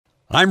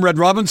I'm Red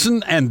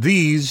Robinson, and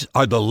these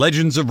are the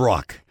Legends of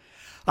Rock.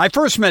 I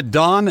first met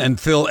Don and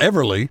Phil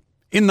Everly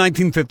in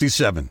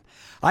 1957.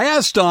 I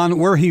asked Don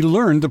where he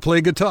learned to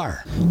play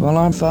guitar. Well,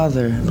 our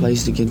father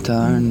plays the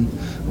guitar, and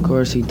of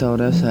course he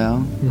taught us how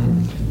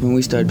when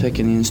we started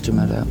picking the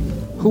instrument up.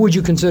 Who would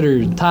you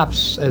consider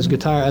tops as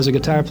a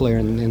guitar player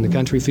in the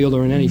country field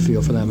or in any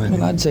field for that matter?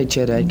 Well, I'd say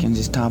Chet Atkins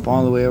is top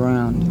all the way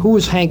around. Who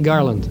was Hank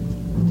Garland?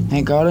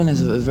 Hank Garland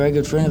is a very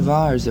good friend of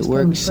ours that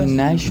works in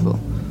Nashville.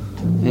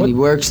 And he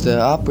works the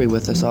Opry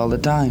with us all the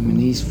time, and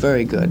he's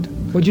very good.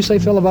 What'd you say,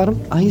 Phil, about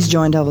him? He's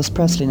joined Elvis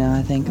Presley now,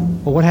 I think.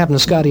 Well, what happened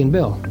to Scotty and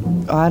Bill?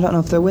 I don't know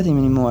if they're with him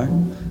anymore.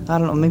 I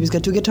don't know. Maybe he's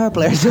got two guitar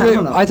players. I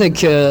don't know. I think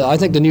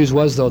the news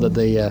was, though, that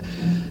they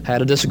had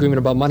a disagreement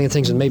about money and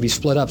things and maybe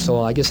split up.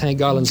 So I guess Hank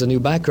Garland's a new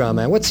background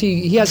man. What's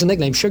he? He has a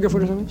nickname,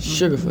 Sugarfoot or something?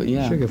 Sugarfoot,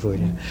 yeah. Sugarfoot,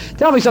 yeah.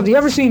 Tell me something. You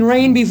ever seen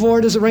rain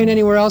before? Does it rain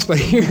anywhere else but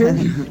here?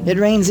 It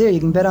rains here. You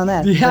can bet on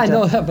that. Yeah, I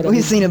know that. But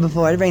we've seen it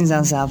before. It rains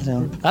down south,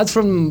 too. That's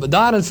from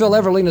Don and Phil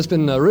Everly, and it's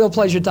been a real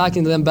pleasure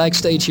talking to them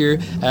backstage here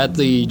at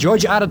the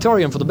Georgia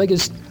Auditorium for the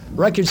biggest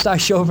record stock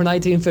show for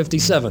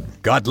 1957.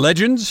 Got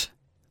legends?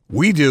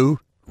 We do.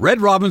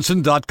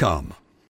 RedRobinson.com.